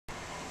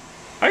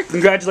right,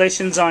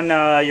 congratulations on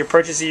your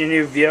purchase of your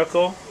new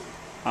vehicle.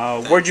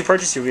 Where'd you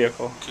purchase your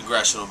vehicle?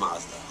 Congressional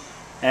Mazda.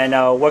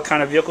 And what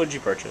kind of vehicle did you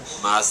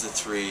purchase?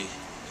 Mazda3i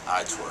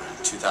Tour,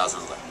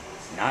 2011.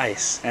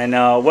 Nice. And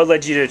what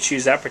led you to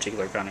choose that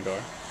particular kind of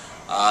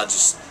car?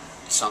 Just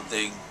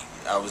something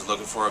I was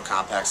looking for, a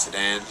compact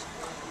sedan, and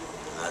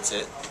that's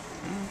it.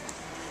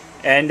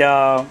 And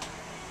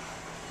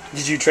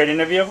did you trade in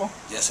a vehicle?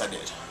 Yes, I did.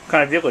 What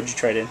kind of vehicle did you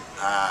trade in?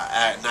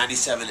 At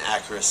 97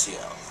 Acura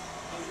CL.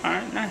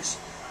 Alright, nice.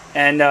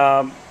 And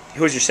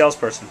who was your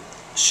salesperson?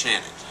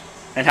 Shannon.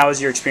 And how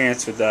was your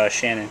experience with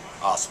Shannon?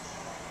 Awesome.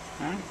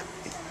 Alright.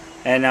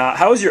 And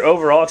how was your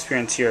overall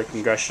experience here at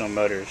Congressional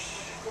Motors?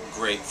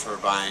 Great for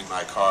buying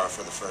my car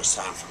for the first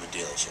time from a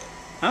dealership.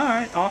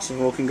 Alright, awesome.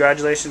 Well,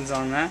 congratulations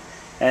on that.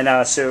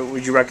 And so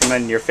would you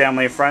recommend your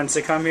family and friends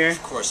to come here?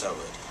 Of course I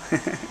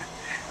would.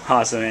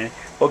 Awesome, man.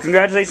 Well,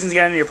 congratulations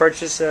again on your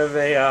purchase of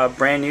a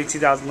brand new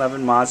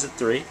 2011 Mazda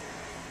 3.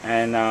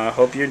 And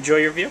hope you enjoy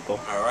your vehicle.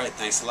 Alright,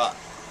 thanks a lot.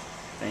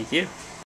 Thank you.